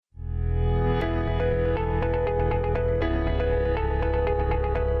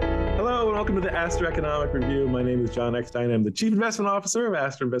to the Astor Economic Review. My name is John Eckstein. I'm the Chief Investment Officer of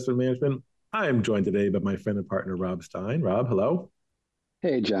Astor Investment Management. I am joined today by my friend and partner, Rob Stein. Rob, hello.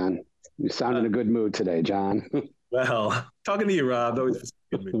 Hey, John. You sound in a good mood today, John. Well, talking to you, Rob, always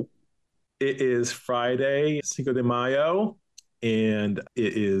a good mood. It is Friday, Cinco de Mayo, and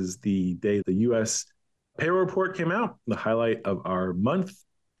it is the day the U.S. payroll report came out, the highlight of our month.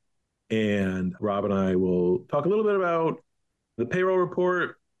 And Rob and I will talk a little bit about the payroll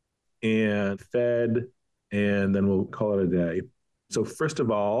report and Fed, and then we'll call it a day. So first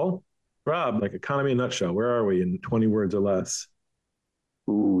of all, Rob, like economy in a nutshell, where are we in 20 words or less?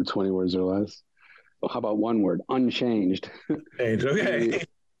 Ooh, 20 words or less. Well, how about one word? Unchanged. Changed, okay.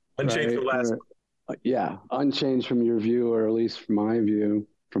 Unchanged from last. Yeah, unchanged from your view, or at least from my view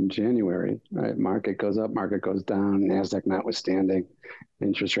from January, right? Market goes up, market goes down, NASDAQ notwithstanding.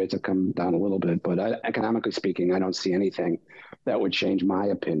 Interest rates have come down a little bit, but economically speaking, I don't see anything that would change my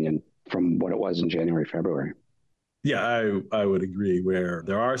opinion from what it was in January, February. Yeah, I would agree where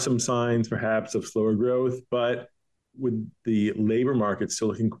there are some signs perhaps of slower growth, but with the labor market still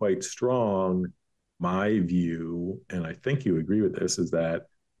looking quite strong, my view, and I think you agree with this, is that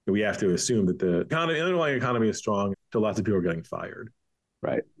we have to assume that the underlying economy is strong, so lots of people are getting fired.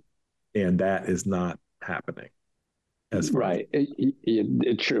 Right. And that is not happening. Right.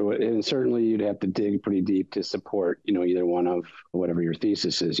 It's true. And certainly you'd have to dig pretty deep to support, either one of whatever your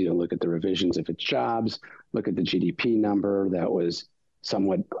thesis is. Look at the revisions if it's jobs, look at the GDP number that was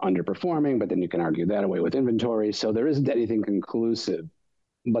somewhat underperforming, but then you can argue that away with inventory. So there isn't anything conclusive,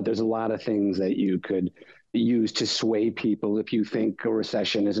 but there's a lot of things that you could use to sway people if you think a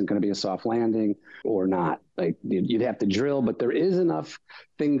recession isn't going to be a soft landing or not. Like you'd have to drill, but there is enough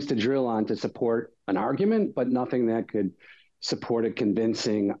things to drill on to support an argument, but nothing that could support a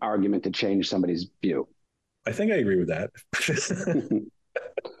convincing argument to change somebody's view. I think I agree with that.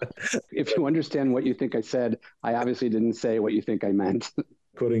 If you understand what you think I said, I obviously didn't say what you think I meant.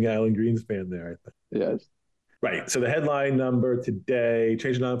 Quoting Alan Greenspan there. Yes. Right. So the headline number today,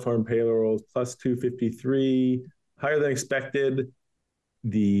 change in non-farm payrolls plus 253, higher than expected.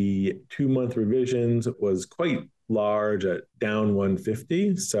 The 2-month revisions was quite large at down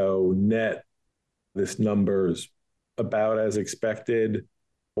 150. So net, this number is about as expected.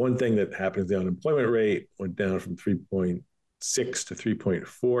 One thing that happened is the unemployment rate went down from 3.6 to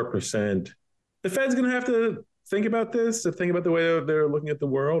 3.4%. The Fed's going to have to think about this, to think about the way they're looking at the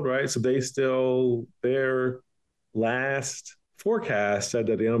world, right? So their last forecast said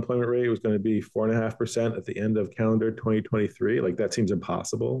that the unemployment rate was going to be 4.5% at the end of calendar 2023. Like that seems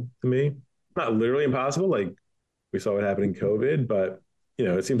impossible to me. Not literally impossible, like we saw what happened in COVID, but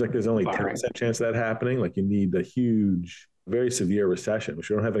it seems like there's only 10% chance of that happening. Like you need a huge, very severe recession, which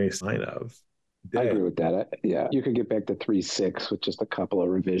we don't have any sign of. I agree with that. Yeah, you could get back to 3.6 with just a couple of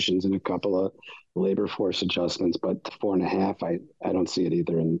revisions and a couple of labor force adjustments, but 4.5, I don't see it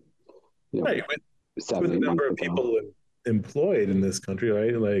either. And right, with the number of people employed in this country,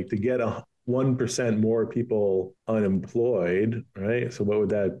 right? Like to get 1% more people unemployed, right? So what would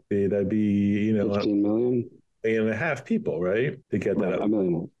that be? That'd be 15 million, 1.5 people, right? To get that up. 1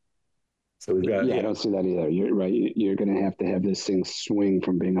 million. So we've got. Yeah, I don't see that either. You're right. You're going to have this thing swing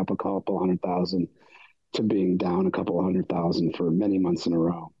from being up a couple 100,000 to being down a couple 100,000 for many months in a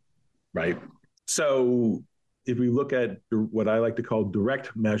row. Right. So if we look at what I like to call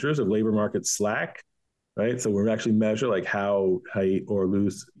direct measures of labor market slack, right? So we're actually measure like how tight or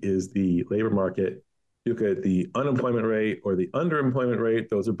loose is the labor market. You look at the unemployment rate or the underemployment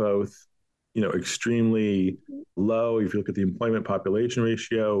rate. Those are both, extremely low. If you look at the employment population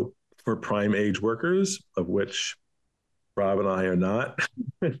ratio for prime age workers, of which Rob and I are not,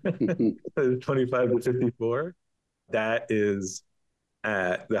 25 to 54, that is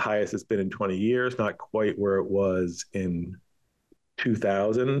at the highest it's been in 20 years, not quite where it was in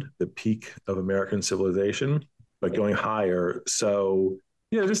 2000, the peak of American civilization, but going higher. So,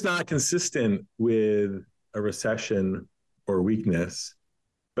 just not consistent with a recession or weakness.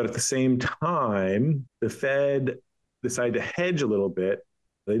 But at the same time, the Fed decided to hedge a little bit.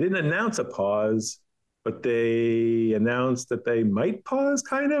 They didn't announce a pause, but they announced that they might pause,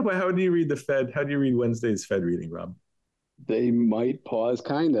 kind of. How do you read the Fed? How do you read Wednesday's Fed reading, Rob? They might pause,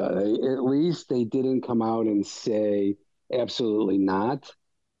 kind of. At least they didn't come out and say absolutely not.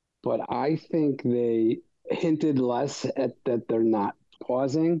 But I think they hinted less at that they're not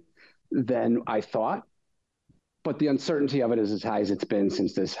pausing than I thought. But the uncertainty of it is as high as it's been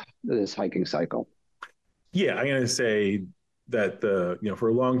since this hiking cycle. Yeah, I'm going to say that for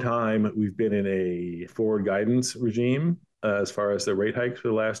a long time, we've been in a forward guidance regime as far as the rate hikes for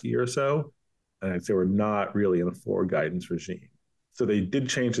the last year or so. And I'd say we're not really in a forward guidance regime. So they did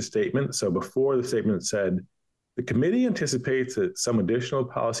change the statement. So before the statement said, the committee anticipates that some additional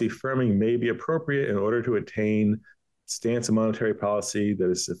policy firming may be appropriate in order to attain stance of monetary policy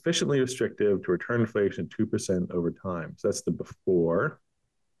that is sufficiently restrictive to return inflation 2% over time. So that's the before.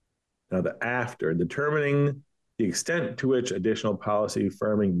 Now the after, determining the extent to which additional policy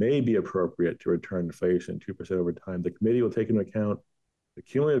firming may be appropriate to return inflation 2% over time, the committee will take into account the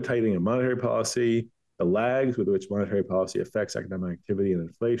cumulative tightening of monetary policy, the lags with which monetary policy affects economic activity and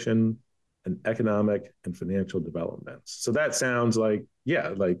inflation, and economic and financial developments. So that sounds like,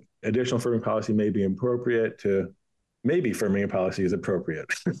 yeah, like additional firming policy may be appropriate to maybe firming policy is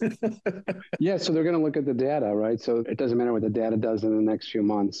appropriate. Yeah, so they're going to look at the data, right? So it doesn't matter what the data does in the next few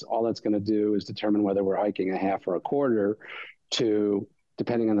months. All that's going to do is determine whether we're hiking a half or a quarter to,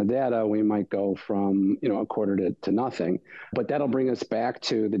 depending on the data, we might go from, a quarter to nothing. But that'll bring us back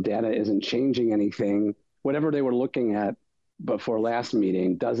to the data isn't changing anything. Whatever they were looking at before last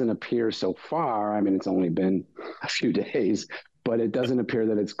meeting doesn't appear so far. I mean, it's only been a few days, but it doesn't appear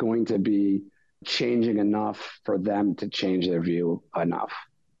that it's going to be changing enough for them to change their view enough.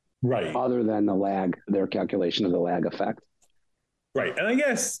 Right. Other than the lag, their calculation of the lag effect. Right. And I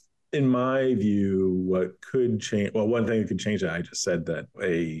guess in my view, what could change, well, one thing that could change that, I just said that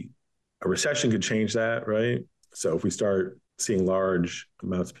a recession could change that, right? So if we start seeing large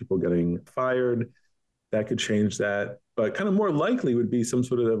amounts of people getting fired, that could change that. But kind of more likely would be some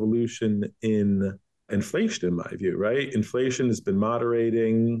sort of evolution in inflation, in my view, right? Inflation has been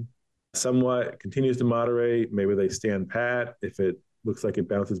moderating somewhat, continues to moderate. Maybe they stand pat. If it looks like it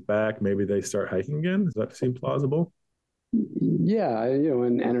bounces back, maybe they start hiking again. Does that seem plausible? Yeah,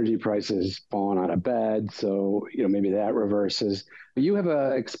 and energy prices falling out of bed. So, maybe that reverses. You have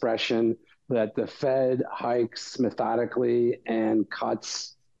an expression that the Fed hikes methodically and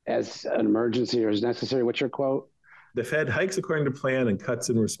cuts as an emergency or as necessary. What's your quote? The Fed hikes according to plan and cuts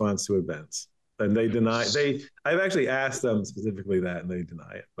in response to events. And I've actually asked them specifically that, and they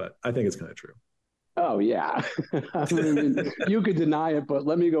deny it, but I think it's kind of true. Oh, yeah. I mean, you could deny it, but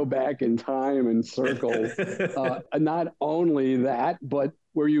let me go back in time and circle not only that, but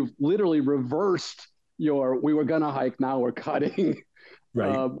where you've literally reversed we were going to hike, now we're cutting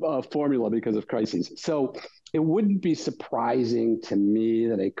right. Formula because of crises. So it wouldn't be surprising to me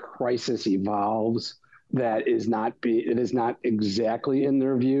that a crisis evolves that it is not exactly in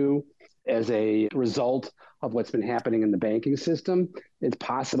their view as a result of what's been happening in the banking system. It's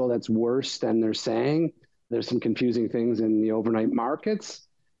possible that's worse than they're saying. There's some confusing things in the overnight markets,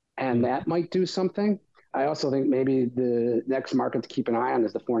 and that might do something. I also think maybe the next market to keep an eye on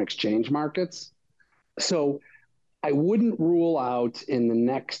is the foreign exchange markets. So I wouldn't rule out in the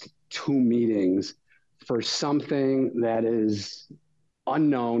next two meetings for something that is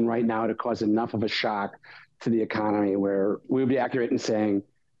unknown right now to cause enough of a shock to the economy where we would be accurate in saying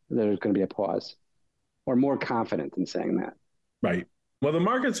there's going to be a pause, or more confident in saying that. Right. Well, the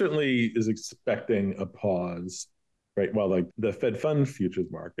market certainly is expecting a pause, right? Well, like the Fed fund futures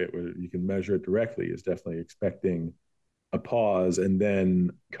market, where you can measure it directly, is definitely expecting a pause and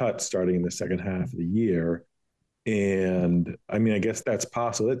then cuts starting in the second half of the year. And I mean, I guess that's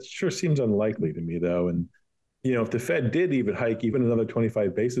possible. It sure seems unlikely to me, though. And, if the Fed did even hike even another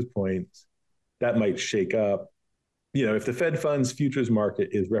 25 basis points, that might shake up. If the Fed funds futures market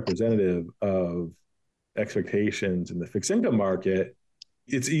is representative of expectations in the fixed income market,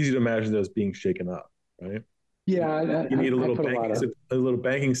 it's easy to imagine those being shaken up, right? Yeah, you need a little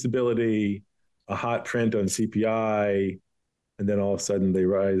banking stability, a hot print on CPI, and then all of a sudden they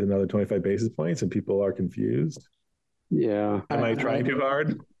rise another 25 basis points, and people are confused. Yeah, am I trying too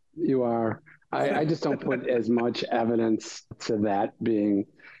hard? You are. I just don't put as much evidence to that being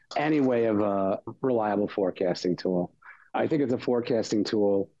any way of a reliable forecasting tool. I think it's a forecasting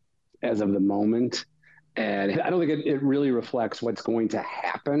tool as of the moment. And I don't think it really reflects what's going to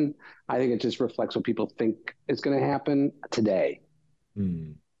happen. I think it just reflects what people think is going to happen today.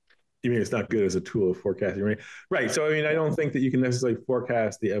 You mean it's not good as a tool of forecasting, right? Right. So, I mean, I don't think that you can necessarily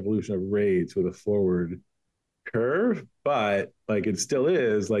forecast the evolution of rates with a forward curve, but like it still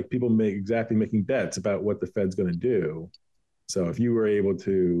is like people making bets about what the Fed's going to do. So if you were able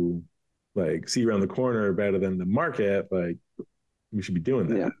to like see around the corner better than the market, like we should be doing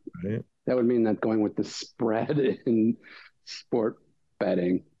that, right? That would mean that going with the spread in sport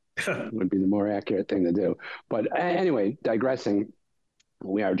betting would be the more accurate thing to do. But anyway,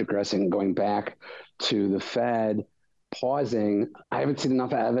 we are digressing, going back to the Fed pausing. I haven't seen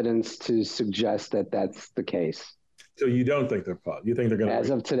enough evidence to suggest that that's the case. So you don't think they're paused? You think they're going to? As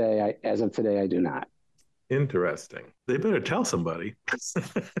of today, I do not. Interesting. They better tell somebody.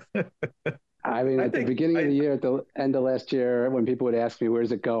 I mean, at the beginning of the year, at the end of last year, when people would ask me,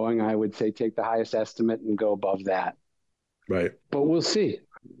 where's it going? I would say, take the highest estimate and go above that. Right. But we'll see.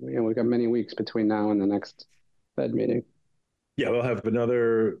 We've got many weeks between now and the next Fed meeting. Yeah, we'll have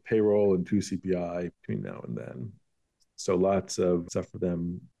another payroll and 2 CPI between now and then. So lots of stuff for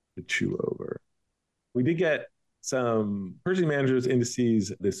them to chew over. We did get some purchasing managers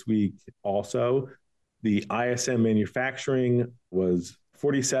indices this week also. The ISM manufacturing was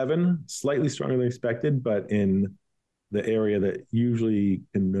 47, slightly stronger than expected, but in the area that usually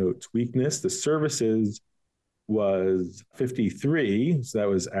connotes weakness. The services was 53, so that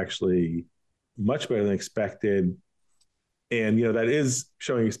was actually much better than expected. And, that is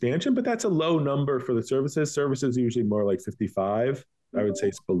showing expansion, but that's a low number for the services. Services usually more like 55. I would say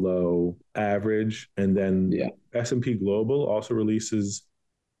it's below average. And then S&P Global also releases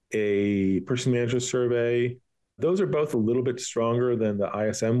a purchasing manager survey. Those are both a little bit stronger than the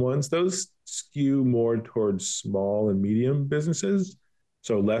ISM ones. Those skew more towards small and medium businesses,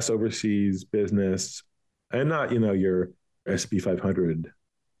 so less overseas business, and not, your S&P 500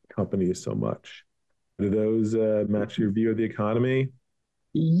 companies so much. Do those match your view of the economy?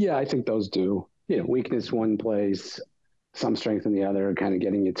 Yeah, I think those do. Weakness one place, some strength in the other, kind of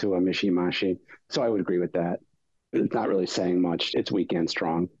getting you to a mishi-mashi. So I would agree with that. It's not really saying much. It's weak and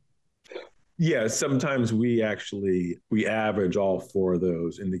strong. Yeah, sometimes we average all 4 of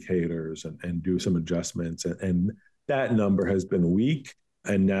those indicators and do some adjustments. And that number has been weak.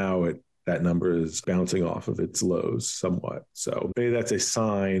 And now that number is bouncing off of its lows somewhat. So maybe that's a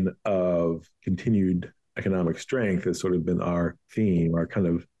sign of continued economic strength has sort of been our theme, our kind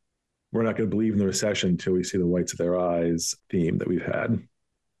of, we're not going to believe in the recession until we see the whites of their eyes theme that we've had.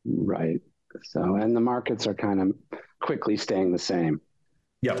 Right. So, and the markets are kind of quickly staying the same.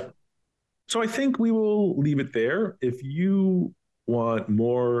 Yep. So I think we will leave it there. If you want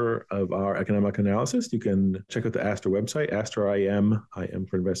more of our economic analysis, you can check out the Aster website, AsterIM, IM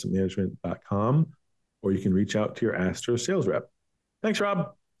for investmentmanagement.com, or you can reach out to your Aster sales rep. Thanks,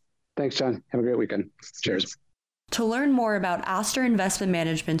 Rob. Thanks, John. Have a great weekend. Cheers. To learn more about Aster Investment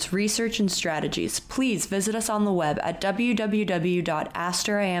Management's research and strategies, please visit us on the web at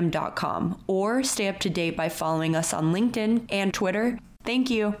www.asterim.com or stay up to date by following us on LinkedIn and Twitter. Thank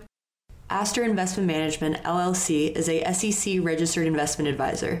you. Aster Investment Management, LLC is a SEC-registered investment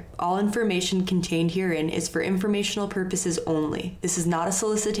advisor. All information contained herein is for informational purposes only. This is not a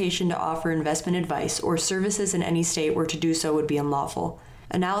solicitation to offer investment advice or services in any state where to do so would be unlawful.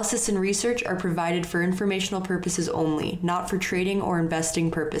 Analysis and research are provided for informational purposes only, not for trading or investing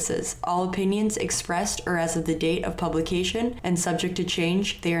purposes. All opinions expressed are as of the date of publication and subject to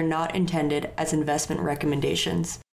change. They are not intended as investment recommendations.